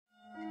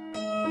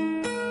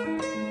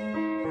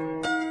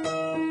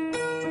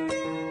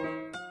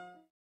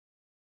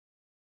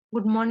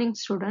Good morning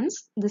students.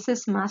 This is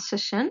math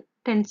session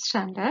 10th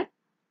standard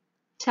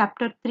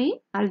chapter 3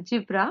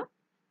 algebra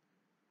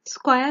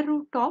square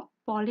root of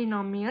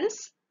polynomials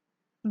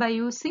by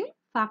using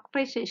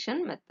factorization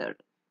method.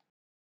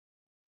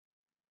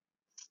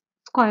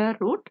 Square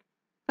root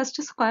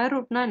first square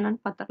root na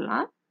என்னன்னு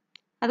பார்த்தறலாம்.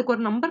 அதுக்கு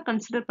ஒரு number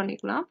consider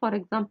பண்ணிக்கலாம். For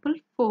example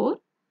 4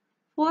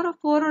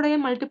 4 உடைய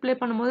multiply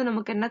பண்ணும்போது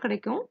நமக்கு என்ன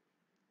கிடைக்கும்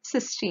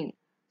 16.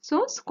 So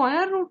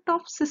square root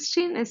of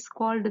 16 is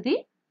called the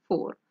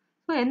 4.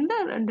 So எந்த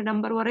ரெண்டு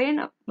நம்பர் ஒரே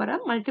நம்பரை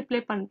மல்டிப்ளை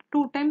பண்ண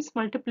 2 times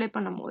மல்டிப்ளை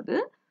பண்ணும்போது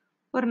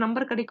ஒரு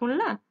நம்பர்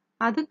கிடைக்கும்ல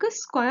அதுக்கு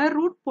ஸ்கொயர்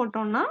ரூட்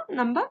போட்டோம்னா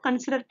நம்ம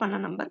கன்சிடர் பண்ண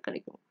நம்பர்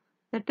கிடைக்கும்.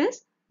 That is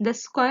the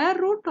square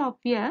root of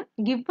a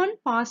given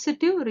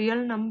positive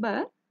real number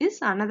is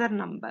another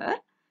number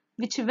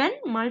which when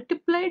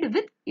multiplied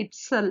with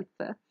itself.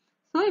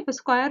 So இப்போ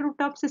square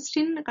root of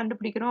 16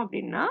 கண்டுபிடிக்கிறோம்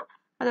அப்படின்னா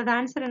அதோட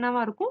ஆன்சர்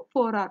என்னவா இருக்கும்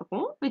 4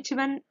 இருக்கும் which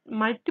when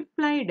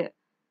multiplied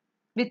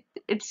with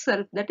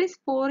itself that is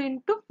 4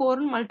 into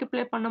 4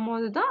 multiply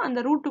பண்ணும்போது தான் அந்த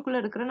ரூட்டுக்குள்ள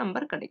இருக்கிற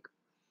நம்பர் கிடைக்கும்.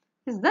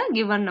 Is the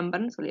given number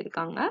னு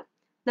சொல்லிருக்காங்க.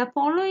 The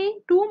following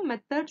two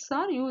methods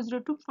are used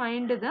to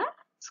find the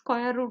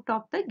square root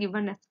of the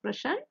given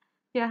expression.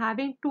 We are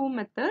having two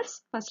methods.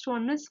 First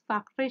one is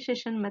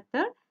factorization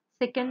method.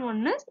 Second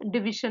one is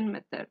division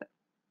method.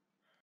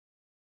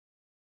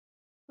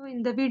 So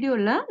இந்த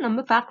வீடியோல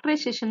நம்ம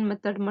factorization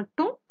method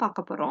மட்டும்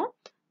பார்க்க போறோம்.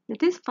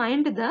 That is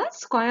find the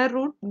square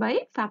root by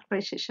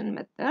factorization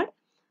method.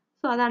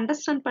 So அதை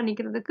understand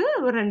பண்ணிக்கிறதுக்கு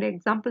ஒரு ரெண்டு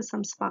எக்ஸாம்பிள்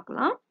சம்ஸ்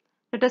பார்க்கலாம்.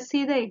 Let us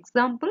see the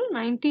example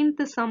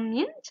 19th sum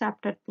in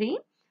chapter 3.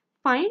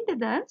 Find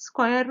the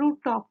square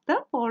root of the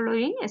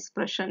following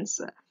expressions.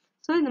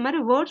 So இந்த மாதிரி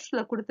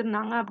வேர்ட்ஸ்ல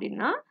கொடுத்திருந்தாங்க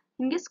அப்படின்னா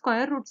இங்க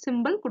ஸ்கொயர் ரூட்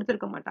சிம்பிள்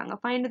கொடுத்திருக்க மாட்டாங்க.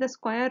 Find the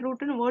square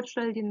root னு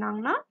வேர்ட்ஸ்ல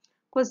எழுதிருந்தாங்கன்னா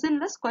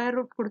கொஸ்டின்ல ஸ்கொயர்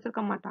ரூட்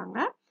கொடுத்திருக்க மாட்டாங்க.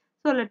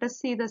 So let us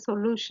see the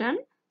solution.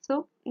 So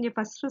இங்க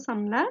ஃபர்ஸ்ட்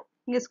சம்ல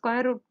இங்க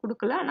ஸ்கொயர் ரூட்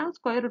கொடுக்கல ஆனா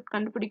square root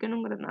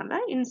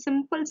கண்டுபிடிக்கணுங்கிறதுனால in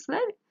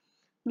simplesல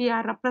we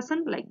are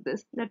represent like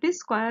this. That is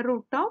square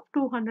root of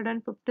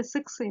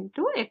 256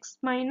 into x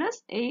minus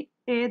a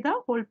the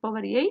whole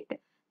power 8,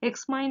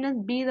 x minus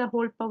b the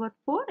whole power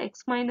 4,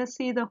 x minus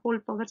c the whole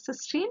power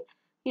 16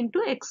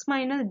 into x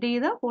minus d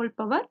the whole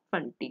power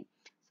 20.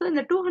 So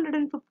இந்த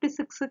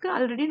 256க்கு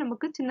already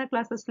நமக்கு சின்ன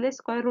கிளாஸஸ்ல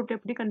square root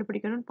எப்படி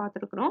கண்டுபிடிக்கணும்னு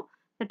பார்த்திருக்கிறோம்.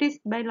 That is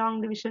by long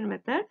division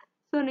method.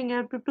 So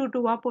நீங்க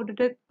 2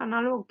 போட்டுட்டு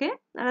பண்ணாலும் okay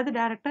அல்லது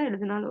டைரக்டா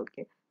எழுதினாலும்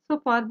okay.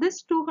 So for this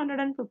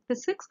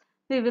 256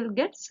 we will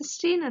get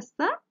 16 as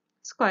the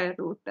square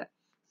root.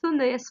 So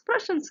இந்த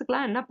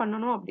எக்ஸ்பிரஷன்ஸ்க்குலாம் என்ன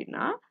பண்ணணும்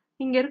அப்படின்னா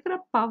இங்க இருக்கிற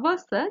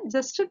பவர்ஸை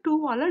just 2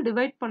 ஆல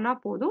டிவைட் பண்ணா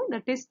போதும்.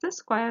 That is the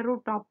square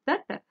root of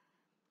that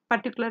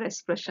particular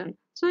expression.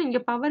 So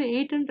இங்க பவர்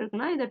 8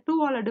 இருக்குன்னா இதை 2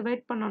 ஆல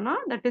டிவைட் பண்ணோம்னா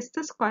that is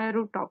the square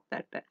root of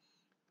that.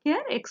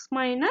 Here x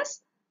minus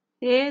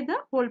a the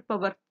whole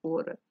power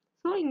 4.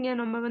 So இங்க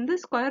நம்ம வந்து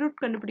ஸ்கொயர் ரூட்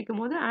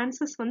கண்டுபிடிக்கும் போது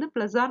ஆன்சர்ஸ் வந்து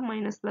பிளஸ் ஆர்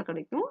மைனஸ்ல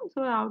கிடைக்கும்.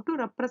 So how to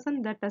represent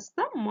that as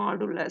the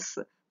modulus.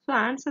 So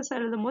answers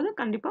எழுதும் போது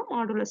கண்டிப்பா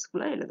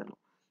மாடுலஸ்குள்ள எழுதணும்.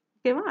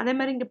 ஓகேவா? அதே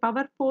மாதிரி இங்க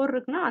பவர் 4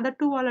 இருக்குன்னா அதை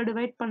 2 ஆல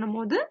டிவைட்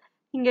பண்ணும்போது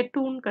இங்க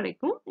 2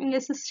 கிடைக்கும். இங்க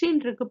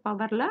 16 இருக்கு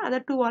பவர்ல அதை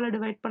 2 ஆல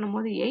டிவைட்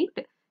பண்ணும்போது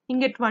 8.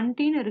 இங்க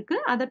 20 இருக்கு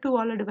அதை 2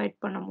 ஆல டிவைட்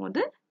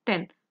பண்ணும்போது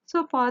 10. So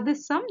for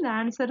this sum the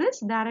answer is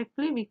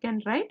directly we can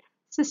write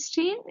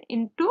 16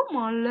 into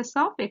modulus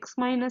of x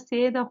minus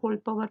a the whole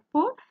power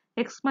 4,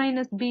 x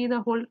minus b the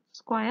whole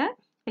square,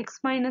 x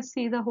minus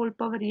c the whole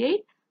power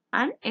 8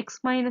 and x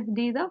minus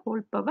d the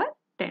whole power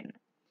 10.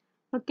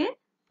 Okay,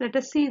 let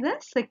us see the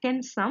second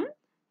sum.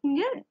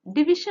 இங்க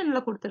டிவிஷன்ல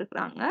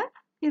கொடுத்திருக்காங்க.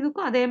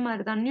 இதுக்கும் அதே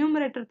மாதிரி தான்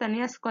numerator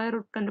தனியா square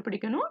root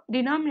கண்டுபிடிக்கணும்,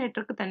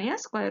 டினாமினேட்டருக்கு தனியா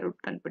square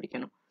root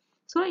கண்டுபிடிக்கணும்.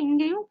 ஸோ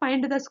இங்கேயும்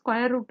ஃபைண்ட் த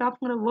ஸ்கொயர் ரூட்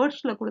ஆஃப்ங்கிற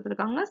வேர்ட்ஸ்ல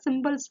கொடுத்திருக்காங்க,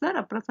 சிம்பிள்ஸ்ல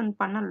ரெப்ரசன்ட்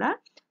பண்ணல.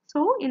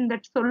 So in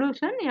that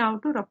solution you have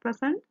to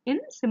represent in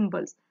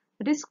symbols.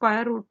 That is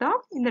square root of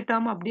இந்த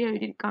டேர்ம் அப்படியே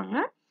எழுதியிருக்காங்க.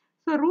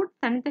 ஸோ ரூட்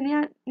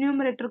தனித்தனியா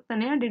நியூமரேட்டருக்கு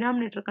தனியா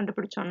denominator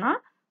கண்டுபிடிச்சோம்னா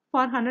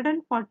for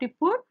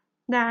 144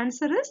 the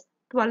answer is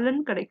 12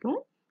 கிடைக்கும்.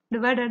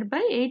 டிவைடட் பை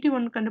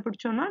 81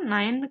 கண்டுபிடிச்சோம்னா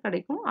 9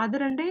 கிடைக்கும். அது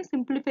ரெண்டையும்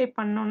சிம்பிளிஃபை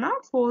பண்ணோம்னா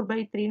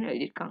 4/3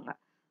 எழுதியிருக்காங்க.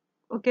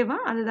 ஓகேவா?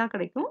 அதுதான்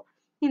கிடைக்கும்.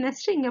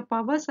 நெக்ஸ்ட் இங்க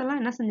பவர்ஸ் எல்லாம்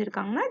என்ன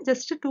செஞ்சிருக்காங்கன்னா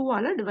ஜஸ்ட் 2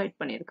 ஆல டிவைட்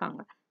பண்ணிருக்காங்க.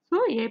 ஸோ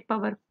a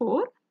பவர்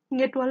 4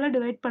 இங்க 12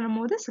 டிவைட்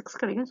பண்ணும்போது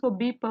 6 கிடைக்கும். ஸோ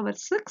b பவர்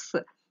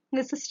 6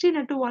 இங்க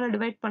 16 2 ஆல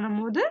டிவைட்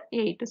பண்ணும்போது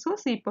 8. So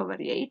c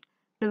power 8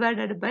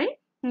 divided by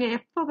இங்க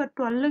f பவர்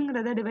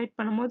 12ங்கிறத டிவைட்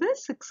பண்ணும்போது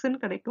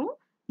 6ன்னு கிடைக்கும்.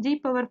 g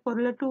பவர்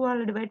 4ல 2 ஆல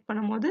டிவைட்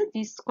பண்ணும்போது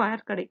g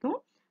ஸ்கொயர் கிடைக்கும்.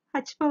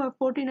 h பவர்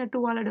 14 2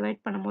 ஆல டிவைட்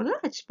பண்ணும்போது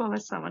h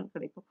பவர் 7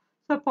 கிடைக்கும்.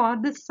 So for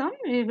this sum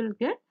we will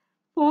get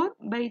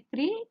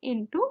 4/3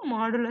 into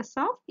modulus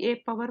of a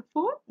power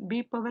 4, b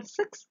power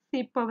 6,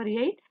 c power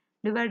 8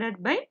 divided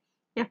by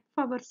f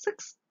power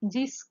 6,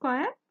 g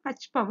square,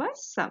 h power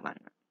 7.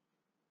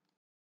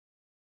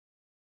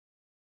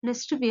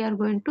 Next we are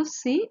going to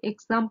see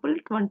example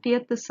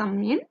 20th sum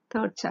in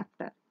third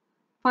chapter.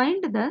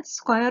 Find the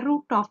square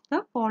root of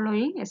the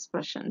following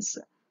expressions.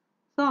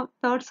 So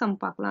third sum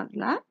பார்க்கலாம்.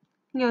 அதுல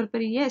இங்க ஒரு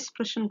பெரிய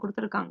expression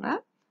கொடுத்திருக்காங்க.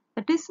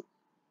 That is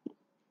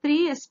three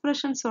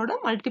எக்ஸ்பிரஷன்ஸோட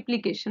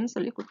multiplication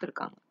சொல்லி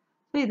கொடுத்துருக்காங்க.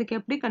 So இதுக்கு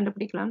எப்படி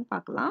கண்டுபிடிக்கலாம்னு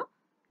பார்க்கலாம்.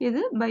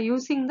 இது by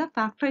using the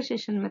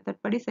factorization method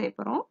படி செய்ய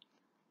போகிறோம்.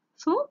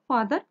 So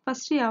for that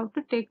first you have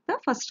to take the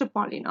first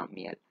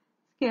polynomial.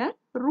 Here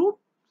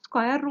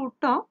square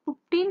root of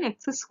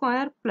 15x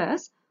square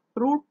plus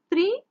root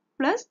 3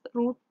 plus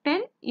root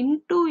 10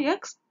 into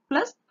x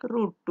plus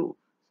root 2.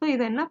 So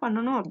இதை என்ன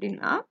பண்ணணும்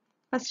அப்படின்னா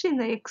first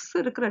இந்த x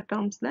இருக்கிற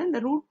termsல இந்த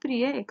root 3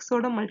 x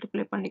ஓட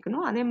multiply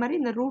பண்ணிக்கணும். அதே மாதிரி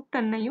இந்த root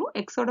 10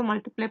 x ஓட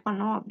multiply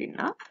பண்ணோம்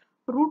அப்படின்னா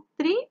root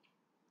 3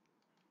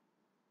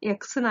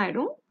 x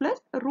ஆயிடும் plus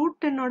root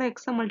 10 ஓட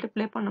x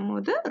multiply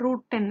பண்ணும்போது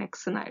root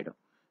 10x ஆயிடும்.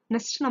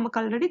 நெக்ஸ்ட் நமக்கு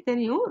ஆல்ரெடி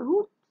தெரியும்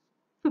root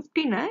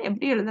 15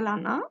 எப்படி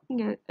எழுதலாம்னா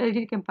இங்க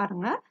எழுதியிருக்கேன்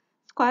பாருங்க.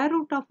 ஸ்கொயர்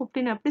ரூட் ஆஃப்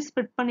 15 எப்படி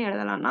ஸ்ப்ளிட் பண்ணி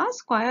எழுதலாம்னா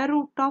square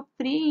root of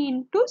 3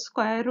 into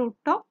square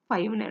root of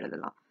 5ன்னு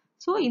எழுதலாம்.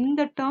 ஸோ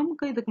இந்த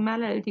டேர்முக்கு இதுக்கு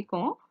மேலே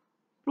எழுதிக்கும்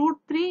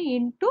ரூட் 3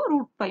 இன்டூ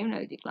ரூட் 5ன்னு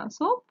எழுதிக்கலாம்.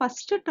 ஸோ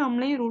ஃபர்ஸ்ட்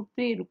டேர்ம்லேயும் ரூட்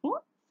 3 இருக்கும்,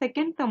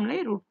 செகண்ட்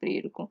டேர்ம்லேயும் ரூட் 3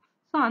 இருக்கும்.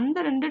 ஸோ அந்த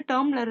ரெண்டு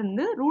டேர்ம்ல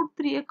இருந்து ரூட்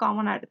 3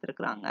 காமனாக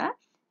எடுத்துருக்குறாங்க.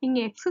 இங்க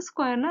எக்ஸ்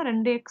ஸ்கொயர்னா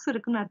ரெண்டு எக்ஸ்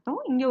இருக்குன்னு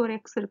அர்த்தம், இங்க ஒரு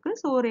எக்ஸ் இருக்கு.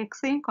 ஸோ ஒரு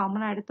எக்ஸையும்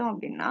காமனாக எடுத்தோம்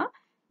அப்படின்னா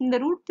இந்த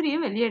ரூட் 3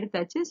 வெளியே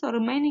எடுத்தாச்சு. ஸோ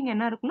ரிமைனிங்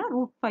என்ன இருக்குன்னா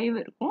ரூட்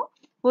 5 இருக்கும்,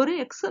 ஒரு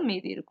எக்ஸ்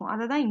மீதி இருக்கும்.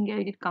 அதை தான் இங்கே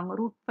எழுதியிருக்காங்க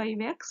ரூட்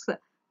 5x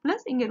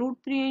பிளஸ் இங்கே ரூட்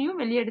 3ஐயும்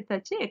வெளியே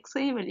எடுத்தாச்சு,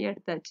 எக்ஸையும் வெளியே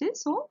எடுத்தாச்சு.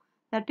 So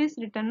that is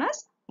written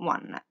as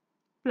 1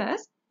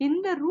 plus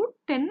இந்த ரூட்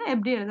 10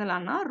 எப்படி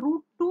எழுதலாம்னா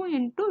ரூட் 2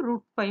 இன்டூ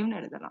ரூட் 5ன்னு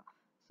எழுதலாம்.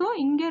 ஸோ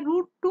இங்கே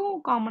ரூட் 2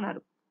 காமனாக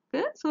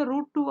இருக்கு, ஸோ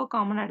ரூட் 2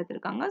 காமனாக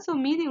எடுத்திருக்காங்க. ஸோ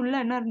மீதி உள்ள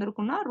என்ன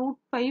இருந்திருக்கும்னா ரூட்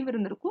 5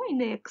 இருந்திருக்கும்,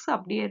 இந்த எக்ஸ்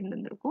அப்படியே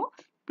இருந்திருக்கும்.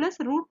 பிளஸ்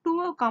ரூட்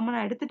 2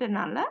 காமனாக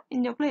எடுத்துட்டனால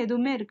இங்கக்குள்ள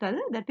எதுவுமே இருக்காது.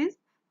 That is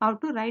how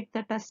to right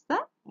that as த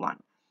 1.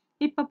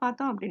 இப்போ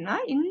பார்த்தோம் அப்படின்னா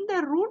இந்த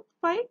ரூட்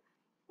 5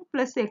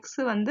 பிளஸ் எக்ஸ்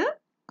வந்து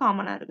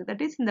காமனாக இருக்குது.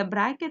 தட் இஸ் இந்த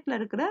பிராக்கெட்ல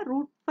இருக்கிற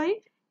ரூட்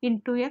 5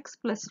 இன்டூ எக்ஸ்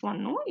பிளஸ்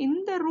 1ம்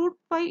இந்த ரூட்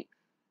 5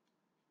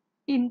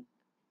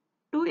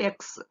 இன்டூ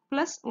எக்ஸ்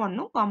பிளஸ்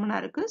 1ம்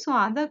காமனாக இருக்கு. ஸோ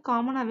அதை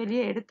காமனாக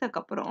வெளியே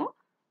எடுத்ததுக்கப்புறம்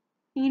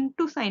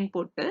இன்டூ சைன்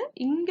போட்டு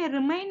இங்கே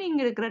ரிமைனிங்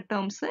இருக்கிற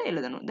டேர்ம்ஸை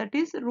எழுதணும். That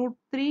is root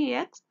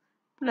 3x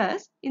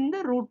plus இந்த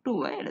ரூட்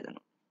 2ஐ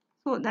எழுதணும்.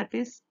 So that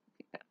is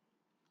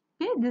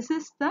okay, this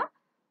is the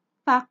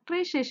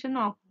factorization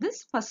of this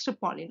first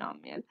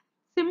polynomial.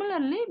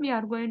 Similarly, we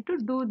are going to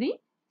do the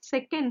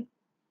second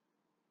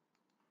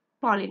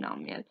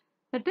polynomial.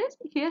 That is,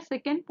 here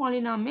second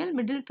polynomial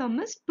middle term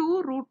is 2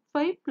 root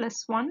 5 plus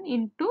 1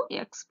 into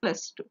x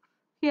plus 2.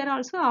 Here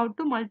also how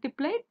to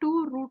multiply 2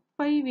 root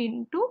 5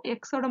 into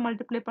x ஓட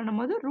multiply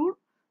பண்ணும்போது root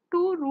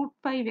 2 root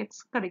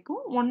 5x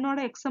கிடைக்கும், 1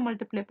 ஓட x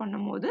multiply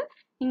பண்ணும்போது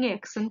இங்க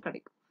x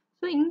கிடைக்கும்.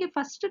 So இங்க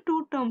first two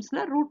termsல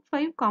root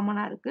 5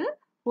 காமனா இருக்கு,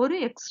 ஒரு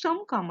எக்ஸ்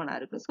டேர்ம் காமனா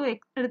இருக்கு. ஸோ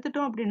எக்ஸ்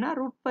எடுத்துட்டோம் அப்படின்னா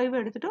ரூட் 5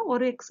 எடுத்துட்டோம்,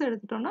 ஒரு எக்ஸ்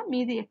எடுத்துட்டோம்னா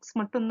மீதி எக்ஸ்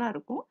மட்டும்தான்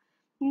இருக்கும்.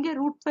 இங்கே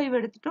ரூட் 5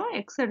 எடுத்துட்டோம்,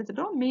 எக்ஸ்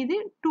எடுத்துட்டோம், மீதி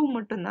 2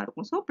 மட்டும்தான்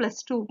இருக்கும். ஸோ பிளஸ்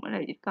 2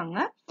 எழுதியிருக்காங்க.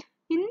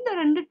 இந்த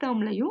ரெண்டு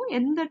டேர்ம்லையும்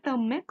எந்த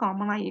டேர்முமே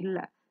காமனா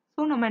இல்லை.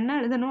 ஸோ நம்ம என்ன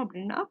எழுதணும்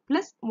அப்படின்னா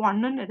பிளஸ்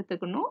 1ன்னு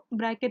எடுத்துக்கணும்,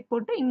 பிராக்கெட்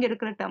போட்டு இங்கே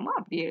இருக்கிற டேர்மை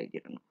அப்படியே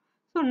எழுதிடணும்.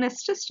 ஸோ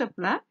நெக்ஸ்ட்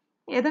ஸ்டெப்ல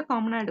எதை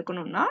காமனா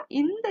எடுக்கணும்னா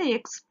இந்த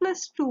எக்ஸ்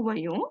பிளஸ்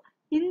 2ஐயும்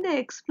இந்த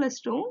எக்ஸ் பிளஸ்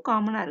 2வும்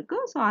காமனா இருக்கு.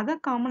 ஸோ அதை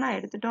காமனா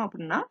எடுத்துட்டோம்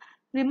அப்படின்னா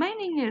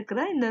ரிமைனிங்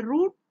இருக்கிற இந்த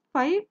ரூட்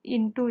 5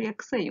 இன்டூ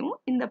எக்ஸையும்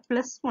இந்த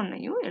பிளஸ்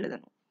 1ஐயும்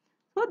எழுதணும்.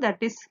 So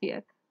that is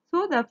here. So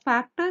the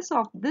factors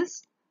of this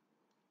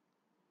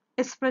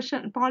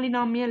expression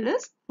polynomial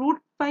is root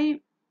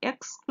 5x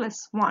plus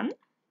 1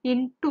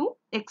 into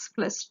x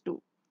plus 2.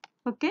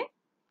 Okay.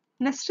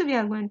 Next we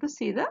are going to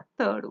see the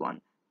third one.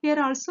 Here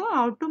also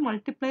how to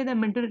multiply the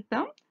middle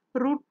term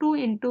root 2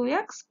 into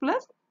x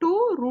plus 2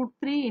 root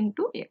 3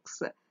 into x.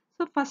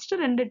 So first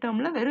ரெண்டு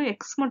டேர்ம்ல வெறும்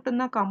x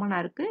மட்டும்தான் காமனா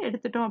இருக்கு,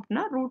 எடுத்துட்டோம்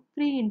அப்படின்னா root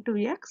 3 into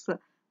x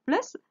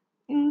plus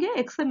இங்க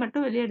x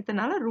மட்டும் வெளியே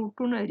எடுத்தனால root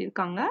 2ன்னு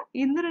எழுதியிருக்காங்க.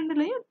 இந்த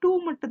ரெண்டுலையும் 2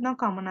 மட்டும்தான்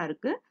காமனா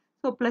இருக்கு.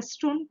 ஸோ பிளஸ்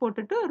 2ன்னு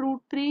போட்டுட்டு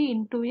root 3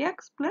 into x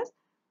plus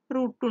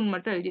root 2ன்னு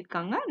மட்டும்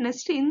எழுதியிருக்காங்க.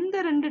 நெக்ஸ்ட்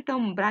இந்த ரெண்டு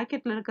டேர்ம்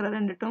பிராக்கெட்ல இருக்கிற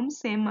ரெண்டு டேர்ம்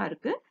சேமா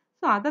இருக்கு.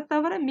 ஸோ அதை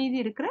தவிர மீதி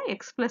இருக்கிற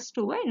x plus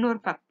 2ஐ இன்னொரு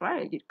ஃபேக்டரா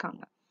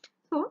எழுதியிருக்காங்க.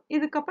 ஸோ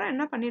இதுக்கப்புறம்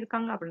என்ன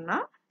பண்ணியிருக்காங்க அப்படின்னா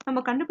நம்ம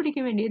கண்டுபிடிக்க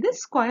வேண்டியது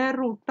square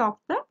root of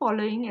the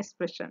following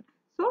expression.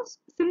 So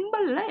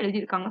சிம்பிள்ல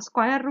எழுதியிருக்காங்க,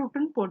 ஸ்கொயர்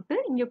ரூட்னு போட்டு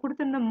இங்க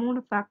கொடுத்திருந்த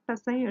 3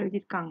 ஃபேக்டர்ஸையும்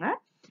எழுதியிருக்காங்க.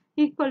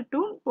 ஈக்குவல்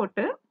டு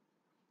போட்டு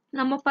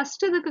நம்ம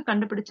ஃபர்ஸ்ட் இதுக்கு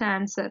கண்டுபிடிச்ச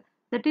answer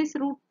that is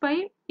root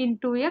 5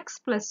 into x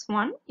plus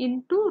 1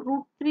 into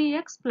root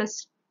 3x plus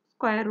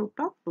square root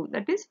of 2.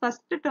 That is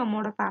first term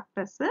ஓட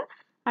factors.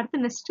 அடுத்து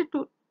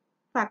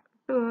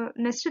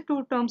next two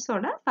terms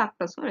ஓட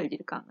factors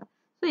எழுதியிருக்காங்க.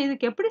 ஸோ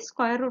இதுக்கு எப்படி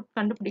ஸ்கொயர் ரூட்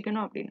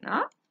கண்டுபிடிக்கணும் அப்படின்னா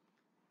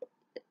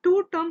 2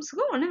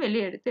 termsக்கு ஒன்று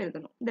வெளியே எடுத்து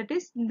எழுதணும். That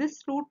is this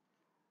root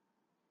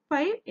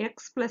 5x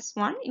plus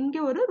 1 இங்க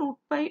ஒரு root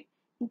 5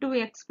 into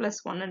x plus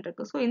 1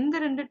 இருக்கு. ஸோ இந்த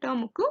ரெண்டு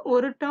டேர்முக்கு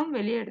ஒரு டேர்ம்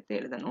வெளியே எடுத்து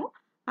எழுதணும்.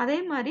 அதே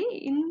மாதிரி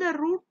இந்த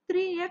root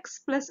 3x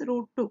plus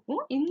root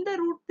 2க்கும் இந்த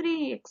root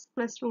 3x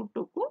plus root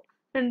 2க்கும்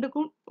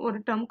ரெண்டுக்கும் ஒரு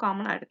டேர்ம்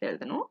காமனா எடுத்து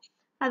எழுதணும்.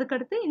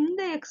 அதுக்கடுத்து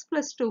இந்த x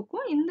plus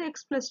 2க்கும் இந்த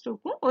x plus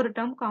 2க்கும் ஒரு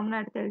டேர்ம் காமனா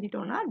எடுத்து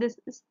எழுதிட்டோம்னா this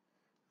is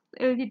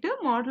எழுதிட்டு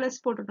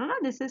modulus போட்டுட்டோம்னா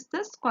this is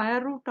the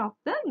square root of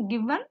the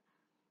given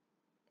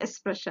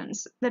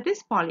expressions, that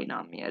is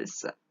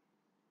polynomials.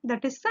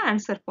 That is the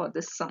answer for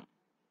this sum.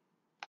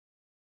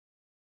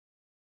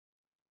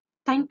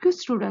 Thank you,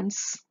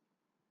 students.